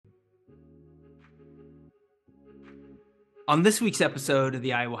On this week's episode of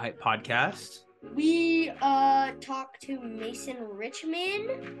the Iowa Hype podcast, we talked to Mason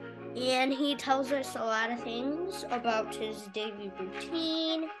Richman, and he tells us a lot of things about his daily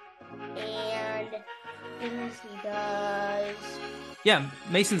routine and things he does. Yeah,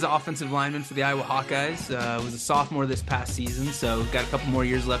 Mason's an offensive lineman for the Iowa Hawkeyes. Was a sophomore this past season, so got a couple more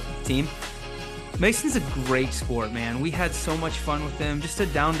years left with the team. Mason's a great sport, man. We had so much fun with him. Just a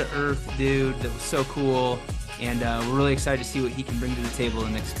down-to-earth dude that was so cool. And we're really excited to see what he can bring to the table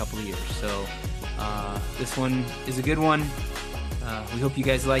in the next couple of years. So this one is a good one. We hope you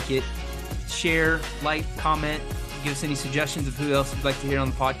guys like it. Share, like, comment, give us any suggestions of who else you'd like to hear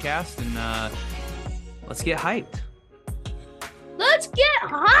on the podcast. And let's get hyped. Let's get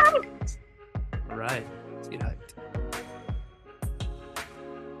hyped! All right, let's get hyped.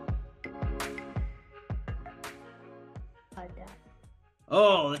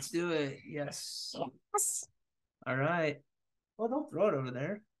 Oh, let's do it. Yes. All right. Well, don't throw it over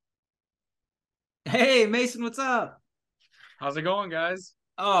there. Hey, Mason, what's up? How's it going, guys?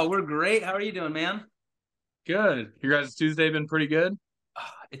 Oh, we're great. How are you doing, man? Good. Your guys' Tuesday been pretty good?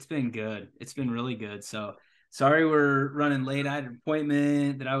 It's been good. It's been really good. So sorry we're running late. I had an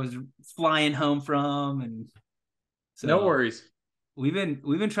appointment that I was flying home from, and so no worries. We've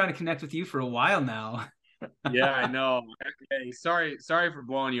been trying to connect with you for a while now. Yeah, I know. Hey, sorry for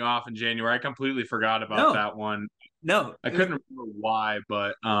blowing you off in January. I completely forgot about that one. No, I couldn't remember why,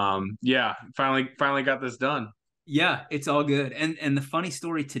 but yeah, finally got this done. Yeah, it's all good. And the funny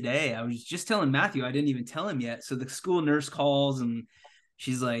story today, I was just telling Matthew, I didn't even tell him yet. So the school nurse calls and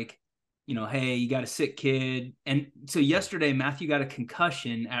she's like, hey, you got a sick kid. And so yesterday, Matthew got a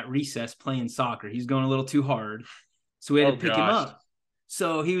concussion at recess playing soccer. He's going a little too hard. So we had to pick him up.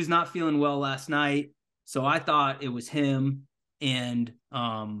 So he was not feeling well last night. So I thought it was him. And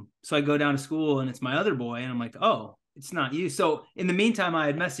so I go down to school and it's my other boy. And I'm like, oh, it's not you. So in the meantime, I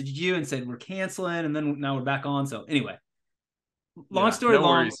had messaged you and said, we're canceling. And then now we're back on. So anyway, long story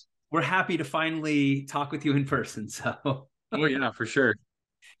long, we're happy to finally talk with you in person. So. Oh, yeah, for sure.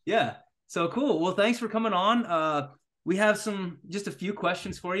 Yeah. So cool. Well, thanks for coming on. We have just a few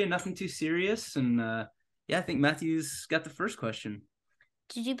questions for you. Nothing too serious. And yeah, I think Matthew's got the first question.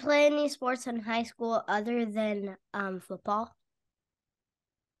 Did you play any sports in high school other than football?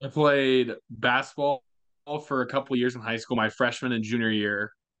 I played basketball for a couple of years in high school, my freshman and junior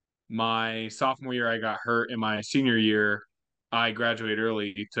year. My sophomore year, I got hurt. In my senior year, I graduated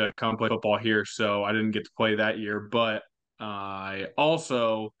early to come play football here, so I didn't get to play that year. But I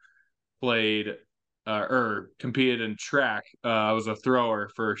also played or competed in track. I was a thrower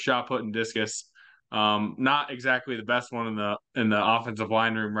for shot put and discus. Not exactly the best one in the offensive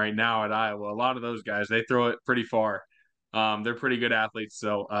line room right now at Iowa. A lot of those guys, they throw it pretty far. They're pretty good athletes.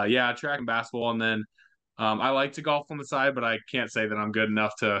 So yeah, track and basketball, and then I like to golf on the side, but I can't say that I'm good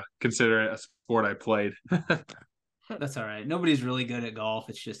enough to consider it a sport I played. That's all right. Nobody's really good at golf.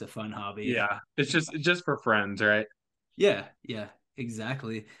 It's just a fun hobby. Yeah, it's just for friends, right? Yeah,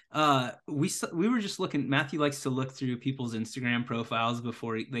 exactly. We were just looking. Matthew likes to look through people's Instagram profiles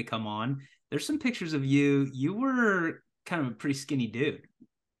before they come on. There's some pictures of you. You were kind of a pretty skinny dude.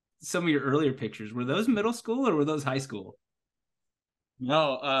 Some of your earlier pictures, were those middle school or were those high school?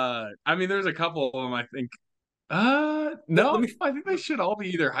 No, I mean, there's a couple of them, I think. No, I think they should all be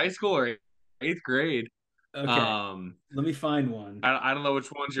either high school or eighth grade. Okay. Let me find one. I don't know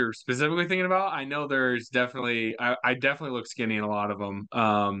which ones you're specifically thinking about. I know there's definitely, I definitely look skinny in a lot of them.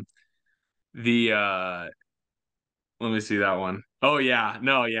 Let me see that one. Oh yeah,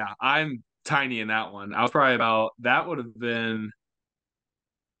 no, yeah, I'm tiny in that one. I was probably that would have been,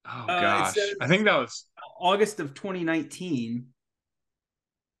 oh gosh, I think that was August of 2019.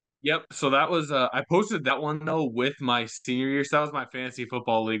 Yep. So that was I posted that one though with my senior year. So that was my fantasy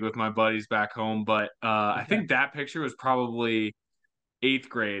football league with my buddies back home. But I think that picture was probably eighth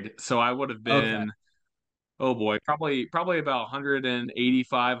grade. So I would have been oh boy, probably about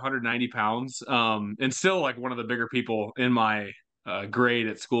 185, 190 pounds. And still like one of the bigger people in my grade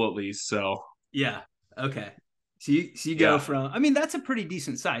at school at least. So yeah. Okay. So you go from, I mean, that's a pretty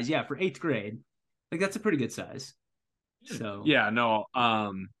decent size. Yeah, for eighth grade. Like that's a pretty good size. So yeah, no,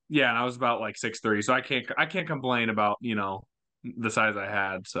 yeah, and I was about like 6'3", so I can't complain about, the size I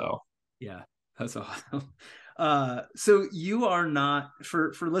had. So yeah, that's awesome. So you are not,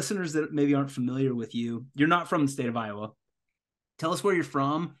 for listeners that maybe aren't familiar with you, you're not from the state of Iowa. Tell us where you're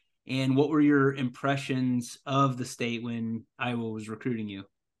from and what were your impressions of the state when Iowa was recruiting you?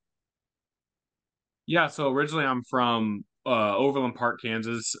 Yeah, so originally I'm from Overland Park,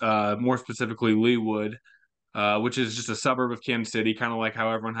 Kansas, more specifically Leawood, which is just a suburb of Kansas City, kind of like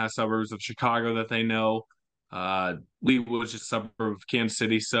how everyone has suburbs of Chicago that they know. Lee was just a suburb of Kansas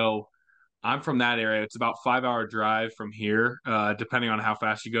City, so I'm from that area. It's about 5 hour drive from here. Depending on how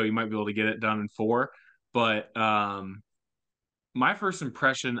fast you go, you might be able to get it done in 4. But my first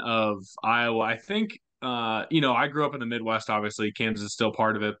impression of Iowa, I think, I grew up in the Midwest. Obviously, Kansas is still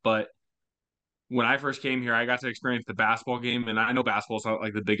part of it, but when I first came here, I got to experience the basketball game, and I know basketball's not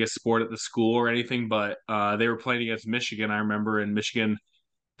like the biggest sport at the school or anything, but they were playing against Michigan. I remember, and Michigan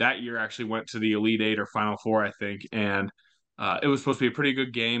that year actually went to the Elite Eight or Final Four, I think, and it was supposed to be a pretty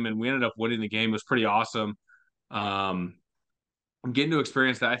good game, and we ended up winning the game. It was pretty awesome. Um, I'm getting to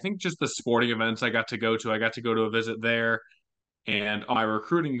experience that. I think just the sporting events I got to go to a visit there, and on my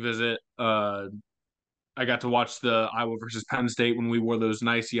recruiting visit, I got to watch the Iowa versus Penn State when we wore those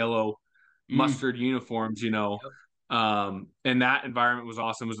nice yellow Mm, mustard uniforms, yep. and that environment was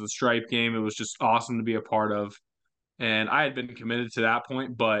awesome. It was the stripe game. It was just awesome to be a part of. And I had been committed to that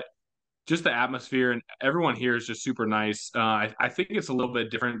point, but just the atmosphere and everyone here is just super nice. I think it's a little bit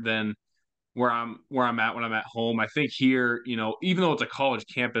different than where I'm at when I'm at home. I think here, even though it's a college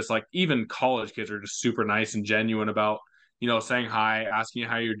campus, like even college kids are just super nice and genuine about, saying hi, asking you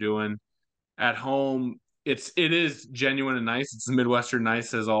how you're doing. At home, it is genuine and nice. It's Midwestern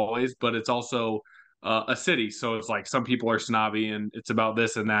nice as always, but it's also a city, so it's like some people are snobby and it's about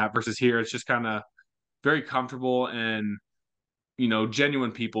this and that. Versus here, it's just kind of very comfortable and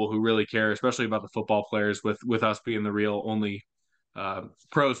genuine people who really care, especially about the football players. With us being the real only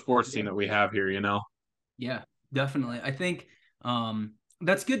pro sports team Yeah. that we have here. Yeah, definitely. I think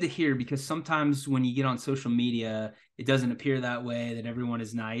that's good to hear because sometimes when you get on social media, it doesn't appear that way that everyone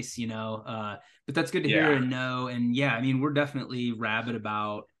is nice, but that's good to hear Yeah. and know. And yeah, I mean, we're definitely rabid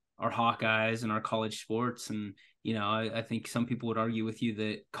about our Hawkeyes and our college sports. And, I think some people would argue with you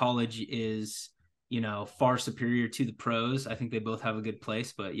that college is, far superior to the pros. I think they both have a good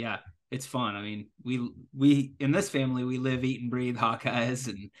place, but yeah, it's fun. I mean, we in this family, we live, eat, and breathe Hawkeyes.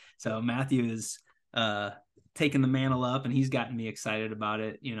 And so Matthew is uh taking the mantle up and he's gotten me excited about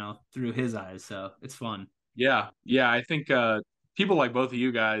it, through his eyes. So it's fun. Yeah, I think people like both of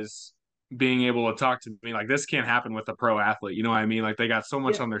you guys being able to talk to me like this can't happen with a pro athlete. You know what I mean? Like they got so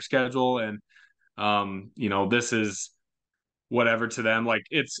much Yeah. on their schedule, and this is whatever to them. Like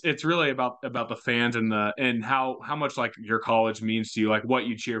it's really about the fans and how much like your college means to you, like what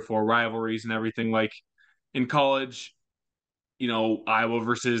you cheer for, rivalries and everything. Like in college, Iowa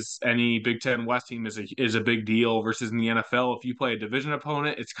versus any Big Ten West team is a big deal. Versus in the NFL, if you play a division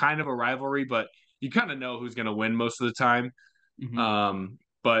opponent, it's kind of a rivalry, but you kind of know who's going to win most of the time. Mm-hmm.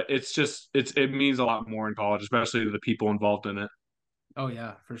 But it means a lot more in college, especially to the people involved in it. Oh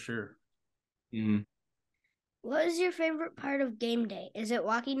yeah, for sure. Mhm. What is your favorite part of game day? Is it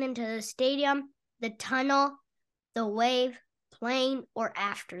walking into the stadium, the tunnel, the wave, playing, or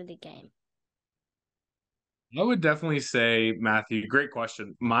after the game? I would definitely say, Matthew, great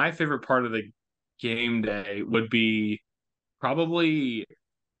question. My favorite part of the game day would be probably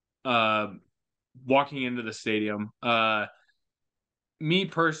uh, walking into the stadium. Me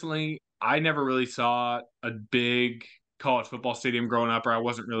personally, I never really saw a big college football stadium growing up, or I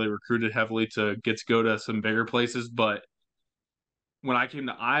wasn't really recruited heavily to get to go to some bigger places. But when I came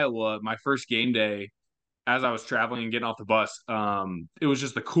to Iowa, my first game day, as I was traveling and getting off the bus, it was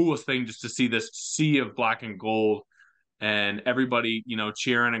just the coolest thing just to see this sea of black and gold and everybody,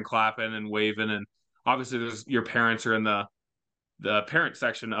 cheering and clapping and waving. And obviously, there's your parents are in the parent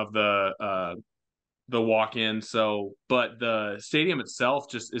section of the walk-in. So, but the stadium itself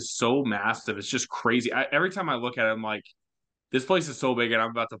just is so massive. It's just crazy. Every time I look at it, I'm like, this place is so big, and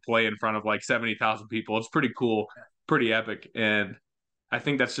I'm about to play in front of like 70,000 people. It's pretty cool, pretty epic, and I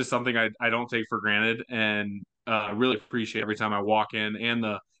think that's just something I don't take for granted, and really appreciate every time I walk in, and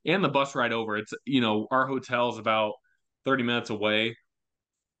the bus ride over. It's our hotel's about 30 minutes away,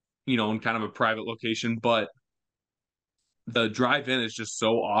 in kind of a private location, but the drive-in is just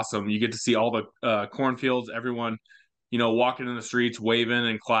so awesome. You get to see all the cornfields, everyone, walking in the streets, waving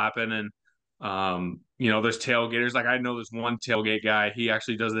and clapping, and there's tailgaters. Like I know this one tailgate guy. He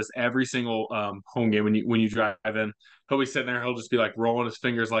actually does this every single home game when you drive in. He'll be sitting there. He'll just be like rolling his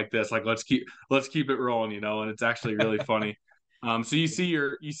fingers like this, like let's keep it rolling, and it's actually really funny. So you see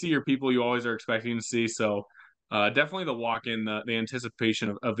your people you always are expecting to see. So definitely the walk-in, the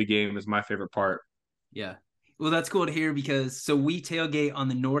anticipation of the game is my favorite part. Yeah. Well, that's cool to hear because so we tailgate on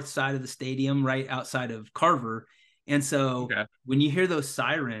the north side of the stadium, right outside of Carver. And so Okay. when you hear those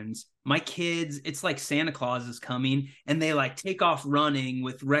sirens, my kids, it's like Santa Claus is coming and they like take off running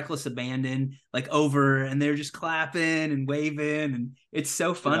with reckless abandon, like over, and they're just clapping and waving. And it's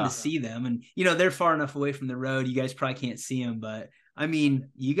so fun to Yeah. see them. And, they're far enough away from the road. You guys probably can't see them, but I mean,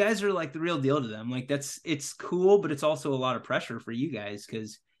 you guys are like the real deal to them. Like it's cool, but it's also a lot of pressure for you guys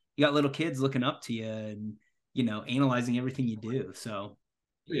because you got little kids looking up to you and analyzing everything you do. So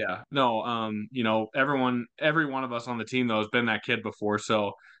Yeah, no, every one of us on the team though has been that kid before,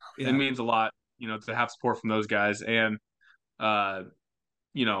 so it yeah, means a lot, to have support from those guys. And uh,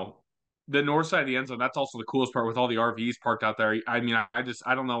 you know, the north side of the end zone, that's also the coolest part with all the RVs parked out there. I mean,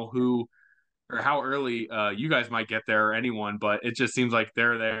 I don't know who or how early you guys might get there or anyone, but it just seems like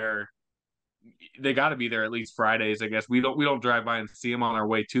they're there. They got to be there at least Fridays, I guess. We don't drive by and see them on our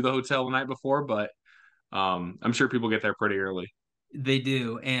way to the hotel the night before, but I'm sure people get there pretty early. they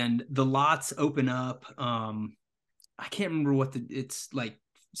do. And the lots open up. I can't remember it's like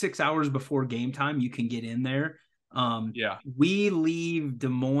 6 hours before game time. You can get in there. Yeah, We leave Des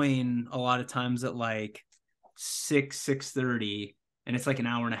Moines a lot of times at like 6:30, and it's like an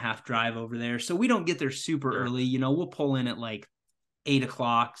hour and a half drive over there. So we don't get there super sure. early. We'll pull in at like 8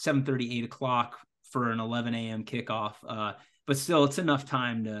 o'clock, 7:30, 8 o'clock for an 11 a.m. kickoff. But still, it's enough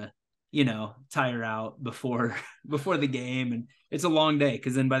time to tire out before before the game, and it's a long day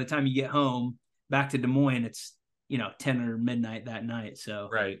because then by the time you get home back to Des Moines, it's 10 or midnight that night. So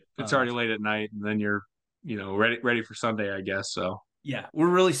Right. It's uh, already late at night, and then you're, ready for Sunday, I guess. So, yeah, we're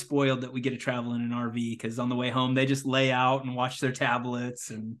really spoiled that we get to travel in an RV because on the way home they just lay out and watch their tablets,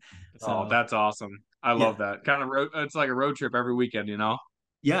 and oh, so that's awesome. I yeah. love that kind of road. It's like a road trip every weekend.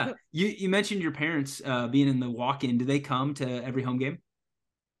 Yeah, you mentioned your parents being in the walk-in. Do they come to every home game?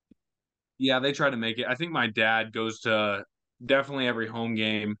 Yeah, they try to make it. I think my dad goes to definitely every home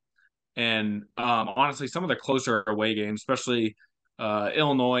game, and honestly, some of the closer away games, especially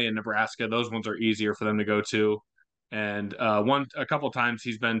Illinois and Nebraska, those ones are easier for them to go to. And a couple times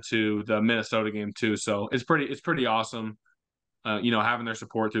he's been to the Minnesota game too, so it's pretty awesome. Having their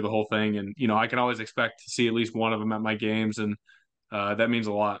support through the whole thing, and I can always expect to see at least one of them at my games, and that means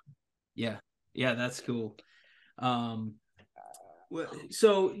a lot. Yeah, yeah, that's cool. Um,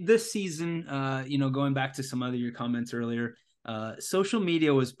 so this season, going back to some other your comments earlier, social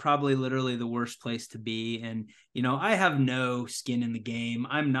media was probably literally the worst place to be. And, I have no skin in the game.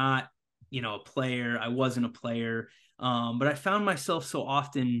 I'm not, a player. I wasn't a player. But I found myself so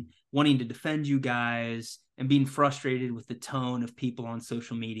often wanting to defend you guys and being frustrated with the tone of people on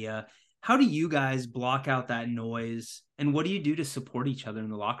social media. How do you guys block out that noise? And what do you do to support each other in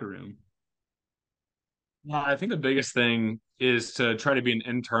the locker room? Well, I think the biggest thing is to try to be an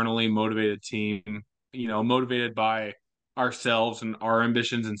internally motivated team, motivated by ourselves and our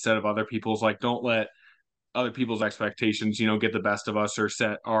ambitions instead of other people's. Like, don't let other people's expectations, get the best of us or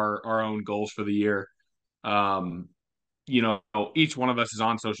set our own goals for the year. Um, you know, each one of us is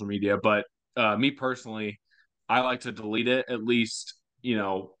on social media, but me personally, I like to delete it at least,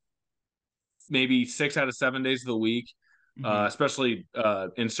 maybe 6 out of 7 days of the week, Mm-hmm. especially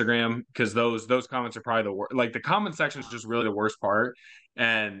Instagram, because those comments are probably the worst. Like the comment section is just really the worst part.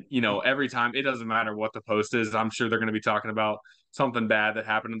 And every time it doesn't matter what the post is, I'm sure they're going to be talking about something bad that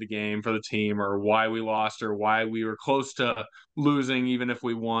happened in the game for the team, or why we lost, or why we were close to losing, even if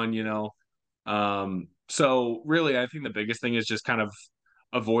we won. So really, I think the biggest thing is just kind of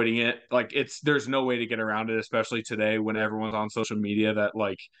avoiding it. Like there's no way to get around it, especially today when everyone's on social media, that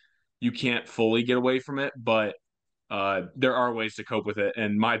like you can't fully get away from it, but there are ways to cope with it.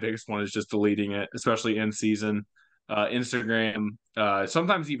 And my biggest one is just deleting it, especially in season. Instagram,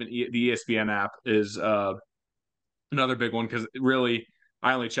 sometimes even the ESPN app is another big one because really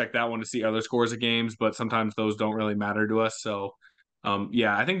I only check that one to see other scores of games, but sometimes those don't really matter to us. So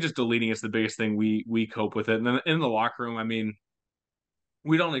yeah, I think just deleting is the biggest thing we cope with it. And then in the locker room, I mean,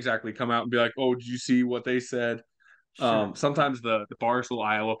 we don't exactly come out and be like, "Oh, did you see what they said?" Sure. Sometimes the Barstool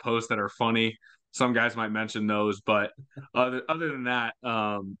Iowa posts that are funny, some guys might mention those, but other than that,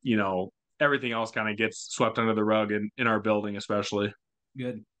 everything else kind of gets swept under the rug in our building, especially.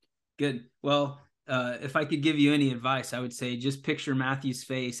 Good. Good. Well, if I could give you any advice, I would say just picture Matthew's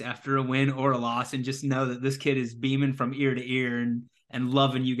face after a win or a loss and just know that this kid is beaming from ear to ear and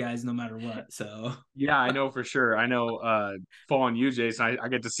loving you guys no matter what. So, Yeah, I know for sure. I know following you, Jason, I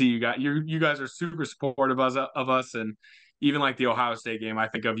get to see you guys are super supportive of us, and even like the Ohio State game, I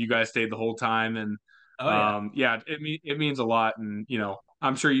think of you guys stayed the whole time, and oh yeah, yeah, it means a lot. And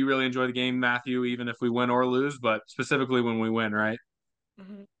I'm sure you really enjoy the game, Matthew, even if we win or lose, but specifically when we win, right?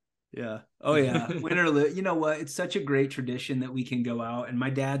 Mhm. yeah, oh yeah. Win or lose, you know what? It's such a great tradition that we can go out. And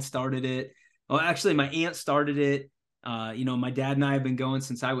my dad started it. Well, actually, my aunt started it. My dad and I have been going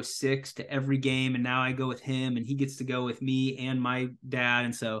since I was 6 to every game, and now I go with him, and he gets to go with me and my dad.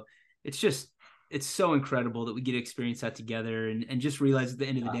 And so it's just it's so incredible that we get to experience that together, and just realize at the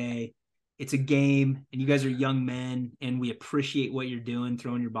end of the Yeah. day, it's a game and you guys are young men and we appreciate what you're doing,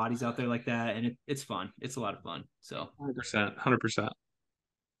 throwing your bodies out there like that. And it's fun. It's a lot of fun. So 100%, 100%.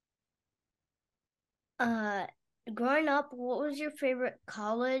 Uh, Growing up, what was your favorite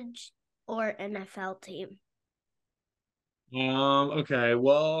college or NFL team? Okay.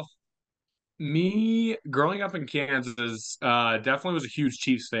 Well, me growing up in Kansas, definitely was a huge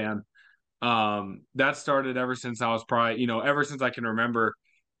Chiefs fan. That started ever since I was probably, ever since I can remember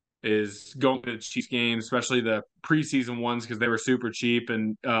is going to the Chiefs games, especially the preseason ones because they were super cheap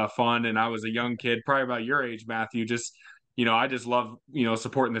and fun. And I was a young kid, probably about your age, Matthew. Just I just love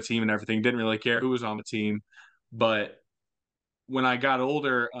supporting the team and everything. Didn't really care who was on the team, but when I got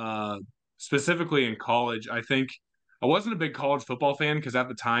older, specifically in college, I think I wasn't a big college football fan because at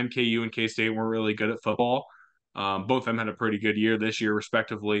the time KU and K State weren't really good at football. Both of them had a pretty good year this year,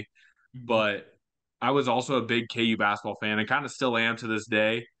 respectively. mhm. But I was also a big KU basketball fan and kind of still am to this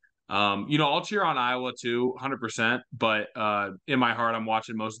day. I'll cheer on Iowa too, 100%. But in my heart, I'm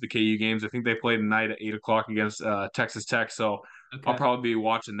watching most of the KU games. I think they play tonight at 8 o'clock against Texas Tech, so I'll Okay. probably be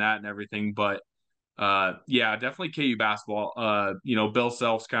watching that and everything. But yeah, definitely KU basketball. Bill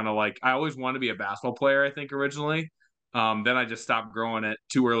Self's kind of like I always wanted to be a basketball player, I think originally. Then I just stopped growing at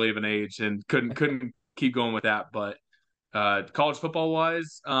too early of an age and couldn't keep going with that. But college football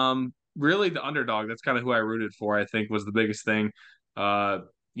wise, really the underdog. That's kind of who I rooted for. I think was the biggest thing. Uh,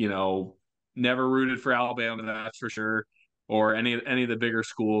 you know, Never rooted for Alabama, that's for sure, or any of the bigger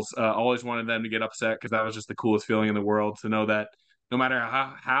schools. Always wanted them to get upset because that was just the coolest feeling in the world to know that no matter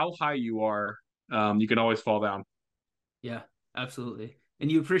how high you are, you can always fall down. Yeah, absolutely.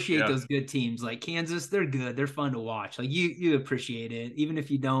 And you appreciate Yeah. those good teams like Kansas. They're good. They're fun to watch. Like you appreciate it. Even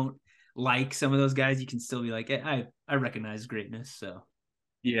if you don't like some of those guys, you can still be like, I recognize greatness. So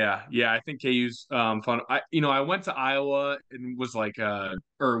Yeah. I think KU's fun. I went to Iowa and was like,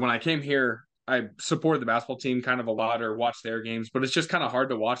 or when I came here, I supported the basketball team kind of a lot or watched their games, but it's just kind of hard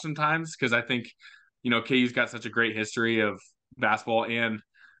to watch sometimes because I think, KU's got such a great history of basketball and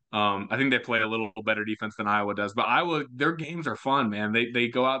I think they play a little better defense than Iowa does. But Iowa, their games are fun, man. They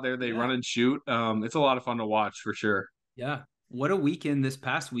go out there, they yeah, run and shoot. It's a lot of fun to watch for sure. yeah. What a weekend this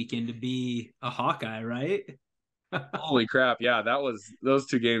past weekend to be a Hawkeye, right? Holy crap. Yeah, those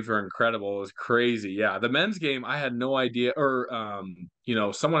two games were incredible. It was crazy. Yeah. The men's game, I had no idea or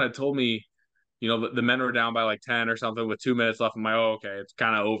someone had told me, the men were down by like 10 or something with 2 minutes left. I'm like, oh, okay, it's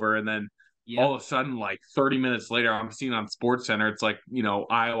kind of over. And then Yeah. all of a sudden, like 30 minutes later, I'm seeing on Sports Center, it's like,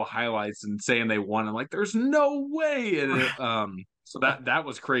 Iowa highlights and saying they won. I'm like, there's no way. So that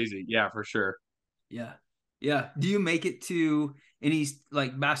was crazy. Yeah, for sure. Yeah. Yeah. Do you make it to any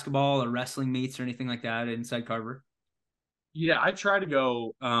like basketball or wrestling meets or anything like that inside Carver? Yeah, I try to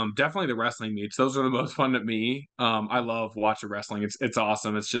go definitely the wrestling meets. Those are the most fun to me. I love watching wrestling. It's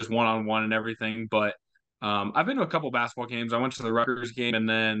awesome. It's just one on one and everything. But I've been to a couple basketball games. I went to the Rutgers game and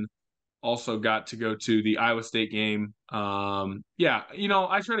then also got to go to the Iowa State game. Yeah,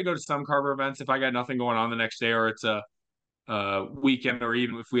 I try to go to some Carver events if I got nothing going on the next day or it's a weekend or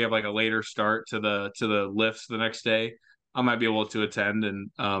even if we have like a later start to the lifts the next day. I might be able to attend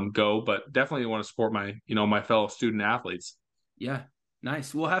and go, but definitely want to support my fellow student athletes. Yeah.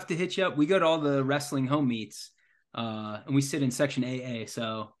 Nice. We'll have to hit you up. We go to all the wrestling home meets. And we sit in section AA.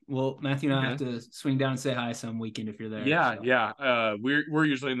 So Matthew and I have Okay. to swing down and say hi some weekend if you're there. Yeah, So yeah. We're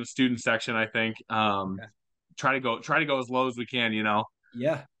usually in the student section, I think. okay. Try to go. As low as we can.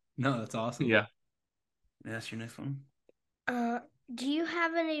 Yeah. No, that's awesome. Yeah. That's your next one. Uh, do you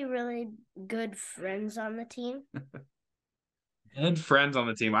have any really good friends on the team? And friends on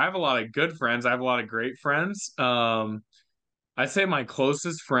the team. I have a lot of good friends. I have a lot of great friends. I'd say my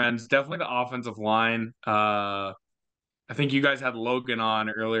closest friends, definitely the offensive line. I think you guys had Logan on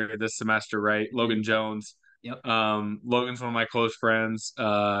earlier this semester, right? We Logan did. Yep. Jones. Yep. Logan's one of my close friends.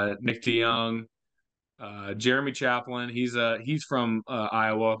 Nick DeYoung, Jeremy Chaplin. He's from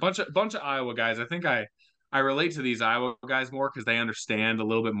Iowa. A bunch of Iowa guys. I think I relate to these Iowa guys more because they understand a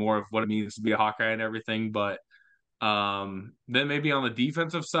little bit more of what it means to be a Hawkeye and everything. But then maybe on the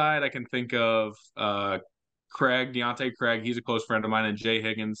defensive side, I can think of Deontay Craig. He's a close friend of mine, and Jay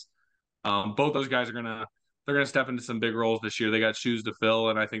Higgins. Both those guys they're gonna step into some big roles this year. They got shoes to fill,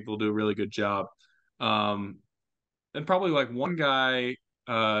 and I think they'll do a really good job. Um, and probably like one guy,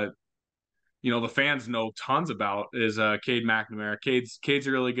 the fans know tons about is Cade McNamara. Cade's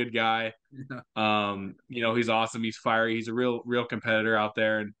a really good guy. He's awesome. He's fiery. He's a real competitor out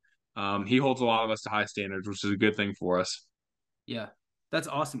there, and he holds a lot of us to high standards, which is a good thing for us. Yeah. That's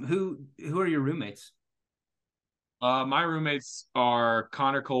awesome. Who are your roommates? My roommates are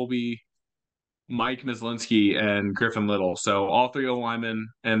Connor Colby, Mike Mislinski and Griffin Little. So all three O linemen,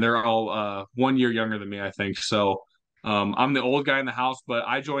 and they're all 1 year younger than me, I think. So I'm the old guy in the house, but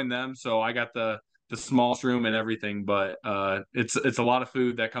I joined them, so I got the smallest room and everything. But it's a lot of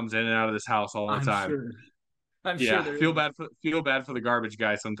food that comes in and out of this house all the I'm time. sure. I'm sure Yeah, there is. feel bad for the garbage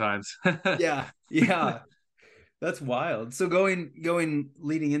guy sometimes. Yeah, yeah. That's wild. So going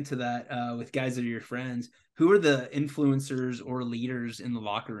leading into that with guys that are your friends, who are the influencers or leaders in the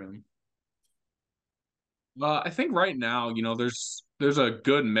locker room? I think right now, there's a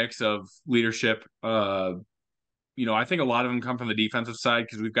good mix of leadership. I think a lot of them come from the defensive side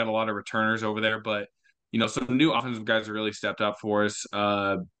because we've got a lot of returners over there, but some new offensive guys have really stepped up for us.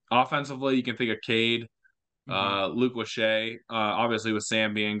 Offensively, you can think of Cade, Mm-hmm. Luke Lachey, obviously with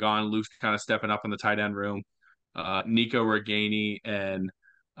Sam being gone, Luke's kind of stepping up in the tight end room. Nico Reganey and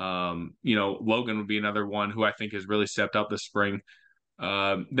Logan would be another one who I think has really stepped up this spring.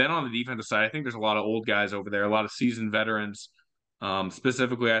 Then on the defensive side, I think there's a lot of old guys over there, a lot of seasoned veterans.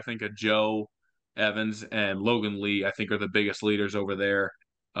 Specifically, I think of Joe Evans and Logan Lee, I think are the biggest leaders over there.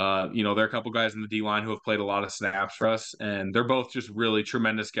 There are a couple guys in the D line who have played a lot of snaps for us, and they're both just really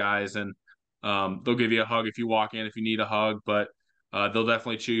tremendous guys. And they'll give you a hug if you walk in if you need a hug, but they'll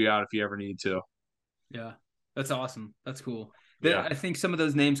definitely chew you out if you ever need to. Yeah, that's awesome. That's cool. Yeah, I think some of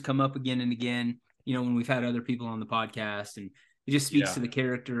those names come up again and again, when we've had other people on the podcast, and it just speaks yeah. to the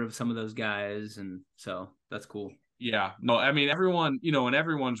character of some of those guys. And so that's cool. Yeah, no, I mean everyone, and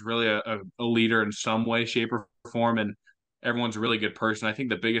everyone's really a leader in some way, shape, or form, and everyone's a really good person. I think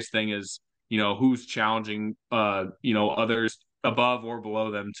the biggest thing is, who's challenging, others above or below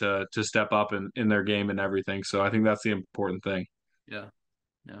them to step up in their game and everything. So I think that's the important thing. Yeah,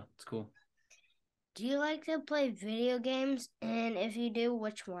 yeah, it's cool. Do you like to play video games? And if you do,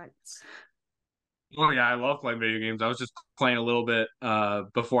 which ones? Oh yeah, I love playing video games. I was just playing a little bit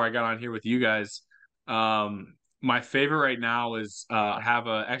before I got on here with you guys. My favorite right now is I have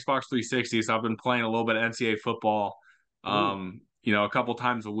a Xbox 360, so I've been playing a little bit of NCAA football. Ooh, A couple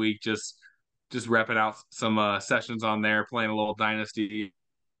times a week, just repping out some sessions on there, playing a little dynasty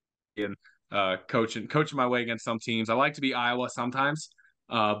and coaching my way against some teams. I like to be Iowa sometimes,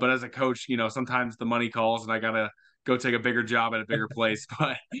 but as a coach, sometimes the money calls and I gotta go take a bigger job at a bigger place.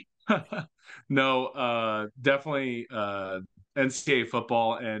 But no, definitely NCAA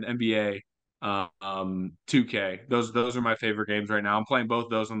football and NBA 2K. Those are my favorite games right now. I'm playing both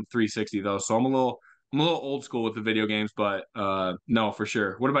those on 360 though, so I'm a little old school with the video games, but no, for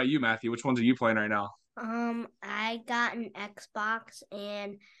sure. What about you, Matthew? Which ones are you playing right now? I got an Xbox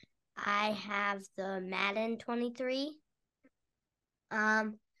and I have the Madden 23,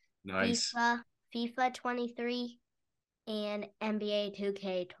 um, Nice. FIFA 23, and NBA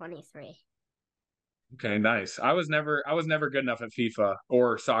 2K 23. Okay, nice. I was never good enough at FIFA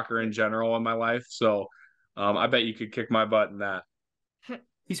or soccer in general in my life, so I bet you could kick my butt in that.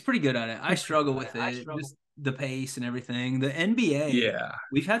 he's pretty good at it. I struggle with it, just the pace and everything. The NBA, Yeah.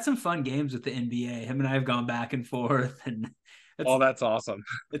 we've had some fun games with the NBA. Him and I have gone back and forth, and it's Oh, that's awesome.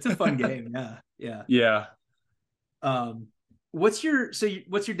 it's a fun game. Yeah, yeah. Yeah. Um, what's your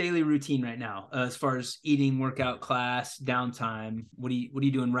daily routine right now as far as eating, workout, class, downtime? What are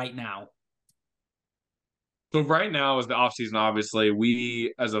you doing right now? So right now is the off season. Obviously,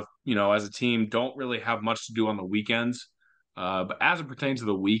 we as a team don't really have much to do on the weekends. But as it pertains to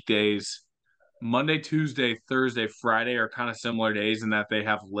the weekdays, Monday, Tuesday, Thursday, Friday are kind of similar days in that they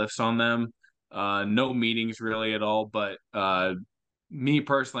have lifts on them. No meetings really at all. But me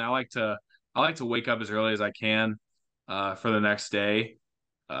personally, I like to wake up as early as I can for the next day,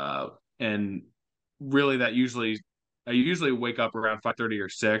 uh, and really I usually wake up around 5:30 or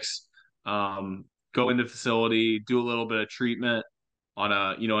 6. Um, Go into the facility, do a little bit of treatment on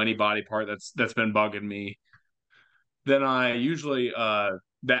any body part that's been bugging me. Then I usually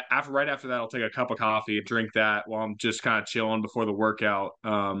that after right after that I'll take a cup of coffee, drink that while I'm just kind of chilling before the workout.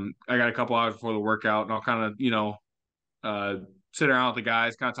 I got a couple hours before the workout, and I'll kind of uh, sit around with the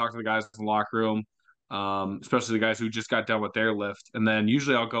guys, kind of talk to the guys in the locker room, especially the guys who just got done with their lift. And then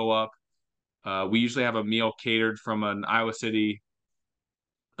usually I'll go up. We usually have a meal catered from an Iowa City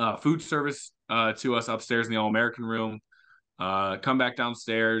food service to us upstairs in the All American room. Come back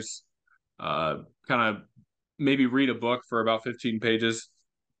downstairs, kind of maybe read a book for about 15 pages.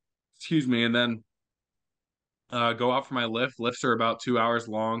 Excuse me, and then go out for my lift. Lifts are about 2 hours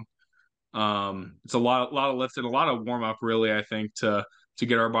long. It's a lot of lifting, a lot of warm up, really. I think to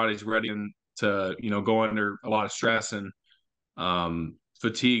get our bodies ready and to go under a lot of stress and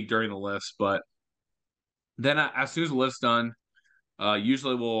fatigue during the lifts. But then as soon as the lift's done,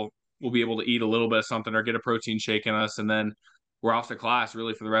 usually we'll be able to eat a little bit of something or get a protein shake in us, and then we're off to class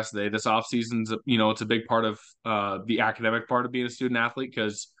really for the rest of the day. This off season's, you know, it's a big part of the academic part of being a student athlete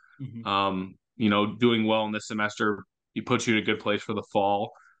because, Mm-hmm. you know, doing well in this semester, it puts you in a good place for the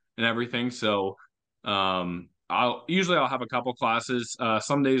fall and everything. So, I'll have a couple classes.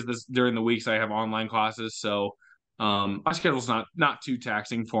 Some days during the weeks I have online classes, so my schedule's not too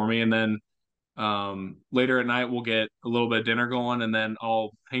taxing for me. And then later at night we'll get a little bit of dinner going, and then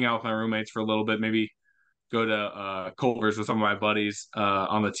I'll hang out with my roommates for a little bit, maybe go to Culver's with some of my buddies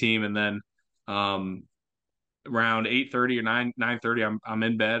on the team, and then um, around 8:30 or 9:30 I'm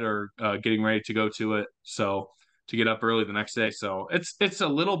in bed or getting ready to go to it, so to get up early the next day. So it's a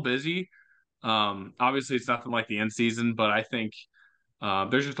little busy. Obviously it's nothing like the end season, but I think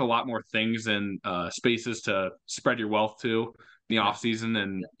there's just a lot more things and spaces to spread your wealth to in the Yeah. off season,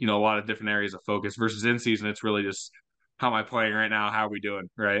 and you know, a lot of different areas of focus versus in season. It's really just how am I playing right now? How are we doing?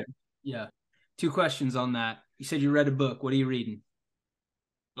 Right. Yeah. Two questions on that. You said you read a book. What are you reading?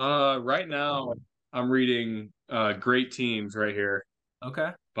 Right now I'm reading Great Teams right here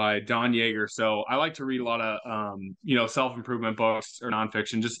Okay. by Don Yeager. So I like to read a lot of you know, self-improvement books or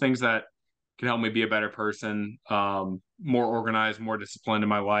nonfiction, just things that can help me be a better person, more organized, more disciplined in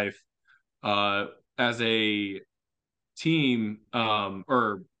my life. Uh, as a team,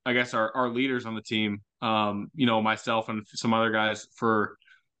 or I guess our leaders on the team, you know, myself and some other guys for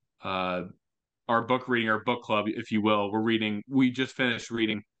uh, our book reading, our book club, if you will, we just finished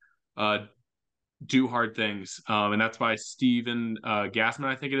reading uh, Do Hard Things, and that's by Stephen Gassman,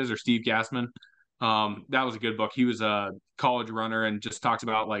 I think it is, or Steve Gassman. That was a good book. He was a college runner and just talked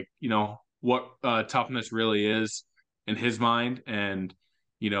about, like, you know, what toughness really is in his mind, and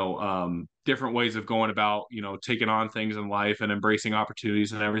you know, different ways of going about, you know, taking on things in life and embracing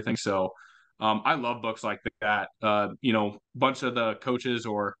opportunities and everything. So I love books like that. You know, a bunch of the coaches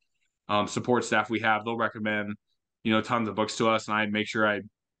or support staff we have, they'll recommend, you know, tons of books to us, and I make sure I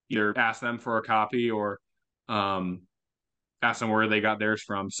either ask them for a copy or um, ask them where they got theirs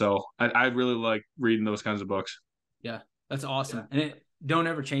from. So I really like reading those kinds of books. Yeah. That's awesome. And don't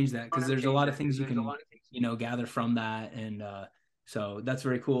ever change that because there's a lot of things you can, gather from that. And so that's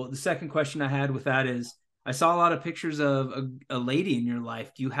very cool. The second question I had with that is I saw a lot of pictures of a lady in your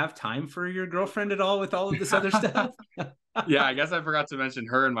life. Do you have time for your girlfriend at all with all of this other stuff? Yeah, I guess I forgot to mention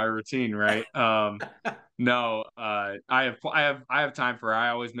her in my routine, right? No, I have time for her. I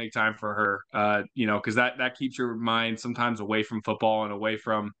always make time for her. You know, because that keeps your mind sometimes away from football and away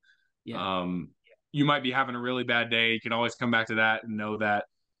from Yeah. um you might be having a really bad day. You can always come back to that and know that,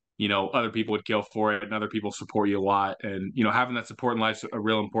 you know, other people would kill for it and other people support you a lot. And, you know, having that support in life's a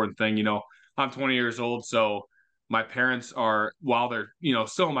real important thing. You know, I'm 20 years old, so my parents are, while they're, you know,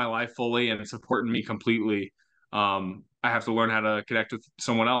 still in my life fully and supporting me completely, I have to learn how to connect with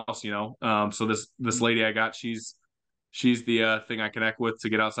someone else, you know. So this lady I got, she's the thing I connect with to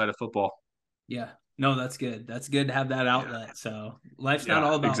get outside of football. Yeah. No, that's good. That's good to have that Yeah. outlet. So life's not Yeah,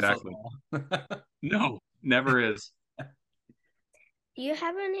 all about exactly. football. No, never is. Do you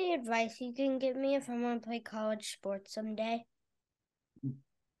have any advice you can give me if I want to play college sports someday?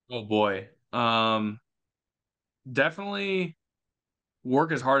 Oh boy. Definitely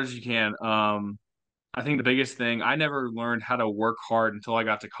work as hard as you can. I think the biggest thing, I never learned how to work hard until I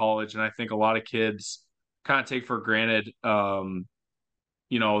got to college, and I think a lot of kids kind of take for granted,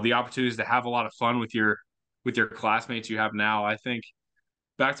 you know, the opportunities to have a lot of fun with your classmates you have now. I think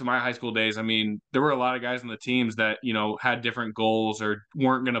back to my high school days, I mean, there were a lot of guys on the teams that, you know, had different goals or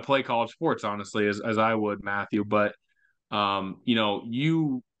weren't going to play college sports, honestly, as I would, Matthew. But you know,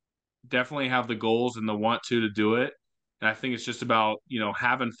 you definitely have the goals and the want to do it. And I think it's just about, you know,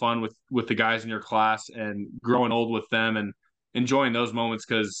 having fun with the guys in your class and growing old with them and enjoying those moments,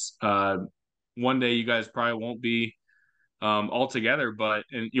 because one day you guys probably won't be all together, but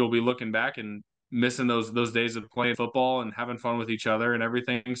and you'll be looking back and missing those days of playing football and having fun with each other and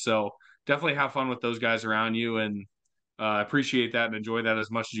everything. So definitely have fun with those guys around you, and appreciate that and enjoy that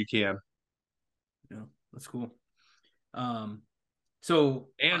as much as you can. Yeah, that's cool. Um, so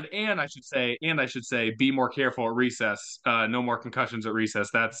And I should say, be more careful at recess. No more concussions at recess.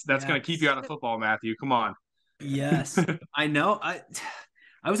 That's going to keep you yes, out of football, Matthew. Come on. yes, I know.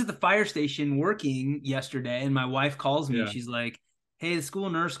 I was at the fire station working yesterday, and my wife calls me. Yeah. She's like, "Hey, the school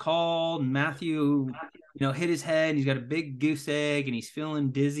nurse called, and Matthew, hit his head. And he's got a big goose egg, and he's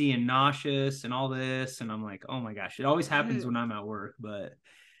feeling dizzy and nauseous, and all this." And I'm like, "Oh my gosh!" It always happens when I'm at work, but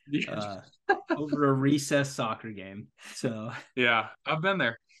uh, over a recess soccer game. So Yeah, I've been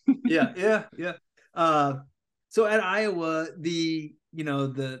there. yeah. Uh, so at Iowa, the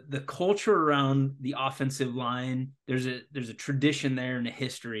culture around the offensive line, there's a tradition there and a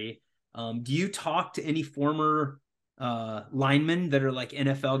history. Do you talk to any former linemen that are like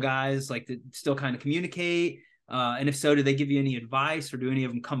NFL guys, like that still kind of communicate? And if so, do they give you any advice, or do any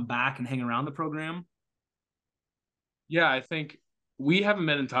of them come back and hang around the program? Yeah, I think we haven't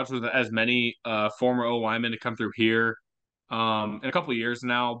been in touch with as many former O linemen to come through here in a couple of years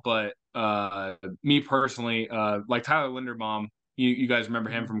now. But me personally, like Tyler Linderbaum, you guys remember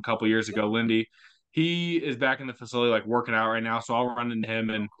him from a couple of years ago, Lindy. He is back in the facility, like working out right now. So I'll run into him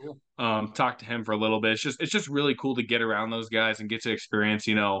and Cool. talk to him for a little bit. It's just really cool to get around those guys and get to experience,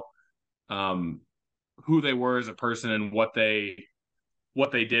 um, who they were as a person and what they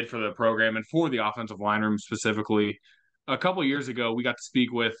did for the program and for the offensive line room specifically. A couple years ago, we got to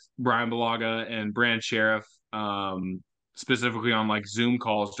speak with Brian Balaga and Brand Sheriff, specifically on like Zoom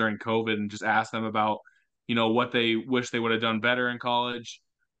calls during COVID, and just ask them about, what they wish they would have done better in college,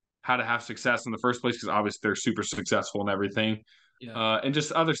 how to have success in the first place, because obviously they're super successful and everything, Yeah. and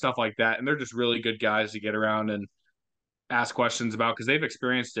just other stuff like that. And they're just really good guys to get around and ask questions about, because they've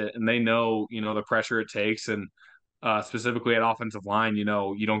experienced it and they know, the pressure it takes. And specifically at offensive line, you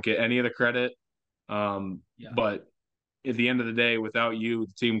don't get any of the credit. Yeah. But at the end of the day, without you,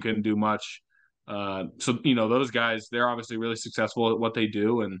 the team couldn't do much. So those guys, they're obviously really successful at what they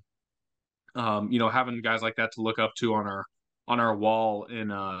do, and having guys like that to look up to on our wall in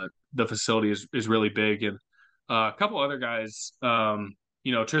the facility is really big. And a couple other guys, Tristan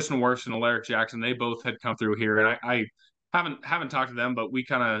Wirfs and Alaric Jackson, they both had come through here, and I haven't talked to them, but we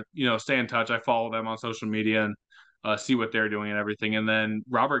kind of stay in touch. I follow them on social media and see what they're doing and everything. And then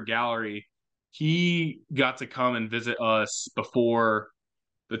Robert Gallery, he got to come and visit us before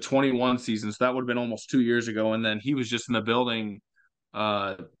the 21 season, so that would have been almost 2 years ago. And then he was just in the building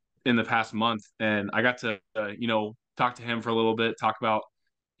uh, in the past month, and I got to talk to him for a little bit, talk about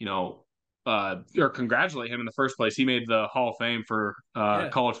or congratulate him in the first place. He made the Hall of Fame for Yeah.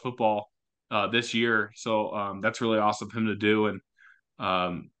 college football this year, so that's really awesome of him to do. And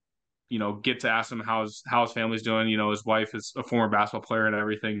um, get to ask him how his family's doing. His wife is a former basketball player and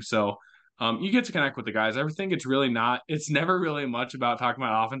everything. So you get to connect with the guys. Everything it's never really much about talking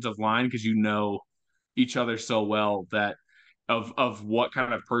about offensive line, because each other so well, that of what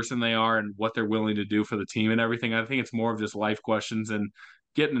kind of person they are and what they're willing to do for the team and everything. I think it's more of just life questions and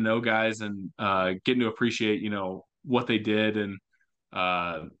getting to know guys and getting to appreciate, what they did, and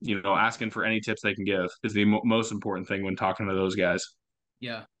asking for any tips they can give is the most important thing when talking to those guys.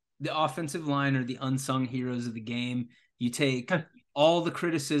 Yeah. The offensive line are the unsung heroes of the game. You take all the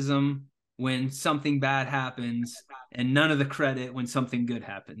criticism when something bad happens and none of the credit when something good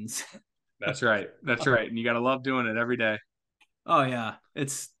happens. That's right. That's right. And you got to love doing it every day. Oh yeah.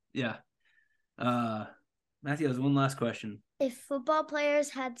 Yeah. Uh Matthew has one last question. If football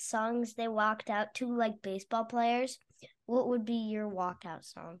players had songs they walked out to like baseball players, what would be your walkout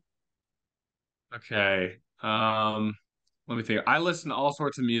song? Okay. Let me think. I listen to all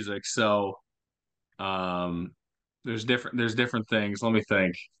sorts of music, so um there's different things. Let me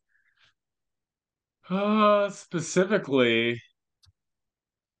think. Specifically,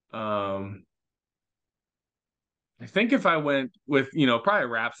 um I think if I went with, probably a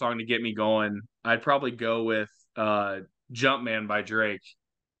rap song to get me going, I'd probably go with Jumpman by Drake.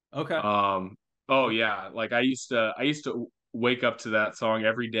 Okay. Um, oh yeah, like I used to wake up to that song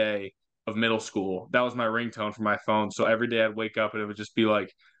every day of middle school. That was my ringtone for my phone. So every day I'd wake up and it would just be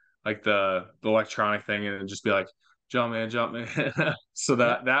like the electronic thing, and it'd just be like jump man, jump man. So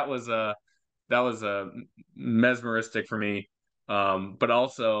Yeah. that was mesmeristic for me. But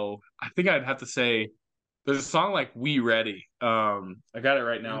also I think I'd have to say there's a song like We Ready. I got it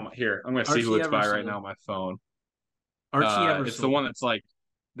right Yeah. now. Here, I'm gonna see who Archie it's by right now Eversole. on my phone. Archie It's the one Eversole. that's like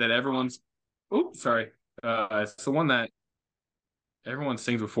that everyone's. Oops, sorry. It's the one that everyone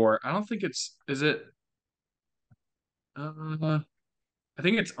sings before. I don't think it's. Is it? Uh, I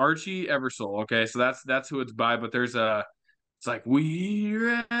think it's Archie Eversole. Okay, so that's who it's by. But there's a. It's like We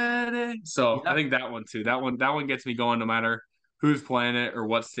Ready. So I Yeah. think that one too. That one gets me going no matter who's playing it or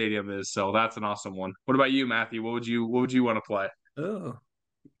what stadium it is. So that's an awesome one. What about you, Matthew? What would you want to play? Oh,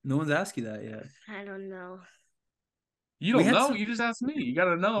 no one's asked you that yet. I don't know. You We don't had know. some. You just asked me. You got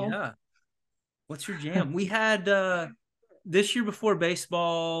to know. Yeah. What's your jam? We had this year before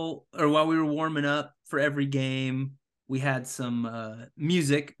baseball, or while we were warming up for every game, we had some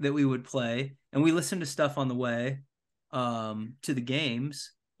music that we would play, and we listened to stuff on the way to the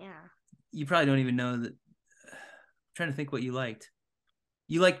games. Yeah. You probably don't even know that. I'm trying to think what you liked.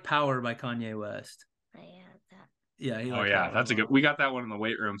 You liked Power by Kanye West. I had that. Yeah, he Oh liked yeah, Power a that's a good. lot. We got that one in the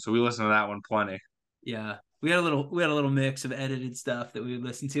weight room, so we listened to that one plenty. Yeah. We had a little mix of edited stuff that we would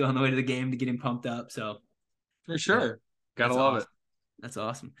listen to on the way to the game to get him pumped up. So For yeah, sure. Gotta that's love it. awesome. That's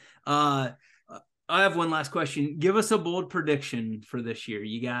awesome. Uh, I have one last question. Give us a bold prediction for this year.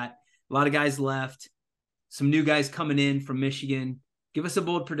 You got a lot of guys left, some new guys coming in from Michigan. Give us a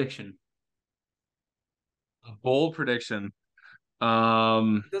bold prediction. A bold prediction.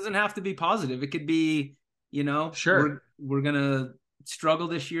 It doesn't have to be positive. It could be, Sure. we're gonna struggle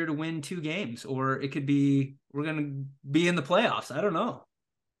this year to win 2 games, or it could be we're gonna be in the playoffs. I don't know.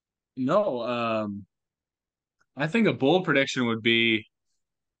 No, I think a bold prediction would be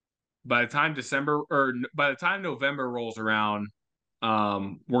by the time November rolls around,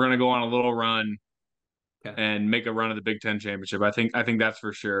 we're gonna go on a little run Okay. and make a run of the Big Ten championship. I think that's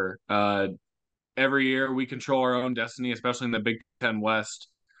for sure. Every year we control our own destiny, especially in the Big Ten West,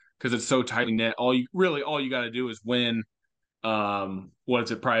 because it's so tightly knit. All you got to do is win. What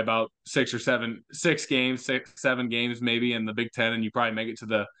is it? Probably about 7 games maybe in the Big Ten, and you probably make it to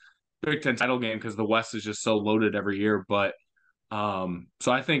the Big Ten title game because the West is just so loaded every year. But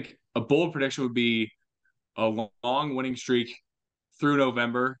so I think a bold prediction would be a long winning streak through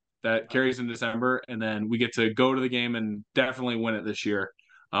November that carries in December, and then we get to go to the game and definitely win it this year.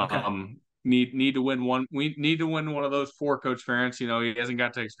 Okay. Need to win one. We need to win one of those 4, Coach Ferentz. He hasn't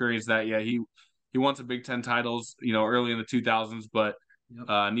got to experience that yet. He won some Big Ten titles, early in the 2000s, but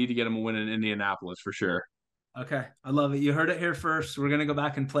Yep. need to get him a win in Indianapolis for sure. Okay. I love it. You heard it here first. We're gonna go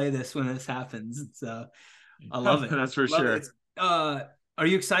back and play this when this happens. So I love it. That's for Love sure. it. Are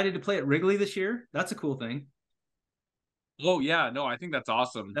you excited to play at Wrigley this year? That's a cool thing. Oh yeah, no, I think that's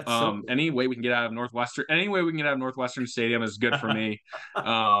awesome. That's so cool. Any way we can get out of Northwestern Stadium is good for me.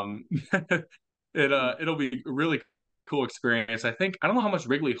 Um, it'll be a really cool experience. I don't know how much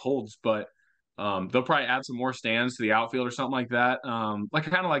Wrigley holds, but they'll probably add some more stands to the outfield or something like that. Like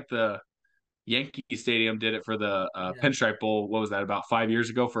kind of like the Yankee Stadium did it for the Yeah. Pinstripe Bowl. What was that, about 5 years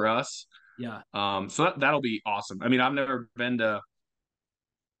ago for us? Yeah. So that'll be awesome. I mean, I've never been to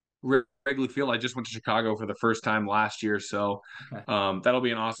Wrigley Field. I just went to Chicago for the first time last year, so Okay. that'll be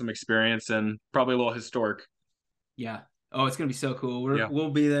an awesome experience and probably a little historic. Yeah. Oh, it's gonna be so cool. Yeah,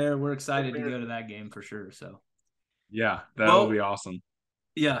 We'll be there. We're excited to go to that game for sure. So yeah, that'll well, be awesome.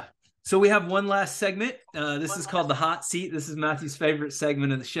 yeah. So we have one last segment. This is called the hot seat. This is Matthew's favorite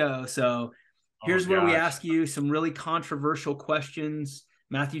segment of the show. So Oh here's where we gosh. ask you some really controversial questions.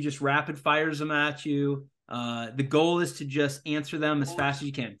 Matthew just rapid fires them at you. The goal is to just answer them as fast as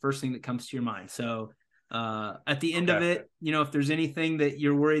you can. First thing that comes to your mind. So at the end of it, if there's anything that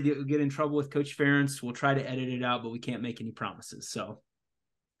you're worried that you'll get in trouble with Coach Ferentz, we'll try to edit it out, but we can't make any promises. So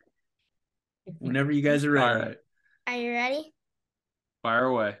whenever you guys are ready. All right, Are you ready? fire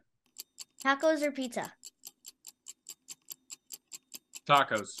away. Tacos or pizza?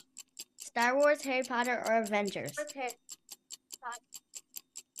 Tacos. Star Wars, Harry Potter, or Avengers?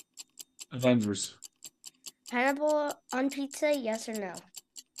 Avengers. Pineapple on pizza, yes or no?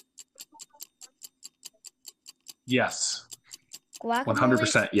 Yes. 100%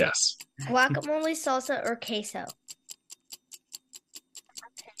 100% yes. Guacamole, salsa, or queso?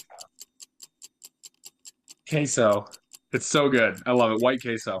 Queso. It's so good. I love it. White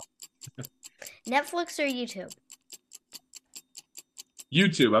queso. Netflix or YouTube?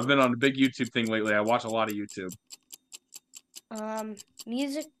 YouTube. I've been on a big YouTube thing lately. I watch a lot of YouTube.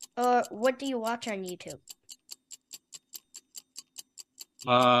 Music, or what do you watch on YouTube?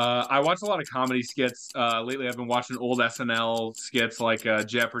 I watch a lot of comedy skits. Lately, I've been watching old SNL skits like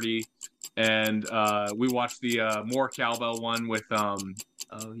Jeopardy, and we watched the More Cowbell one with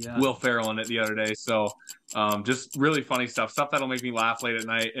Oh yeah. Will Ferrell in it the other day. So just really funny stuff that'll make me laugh late at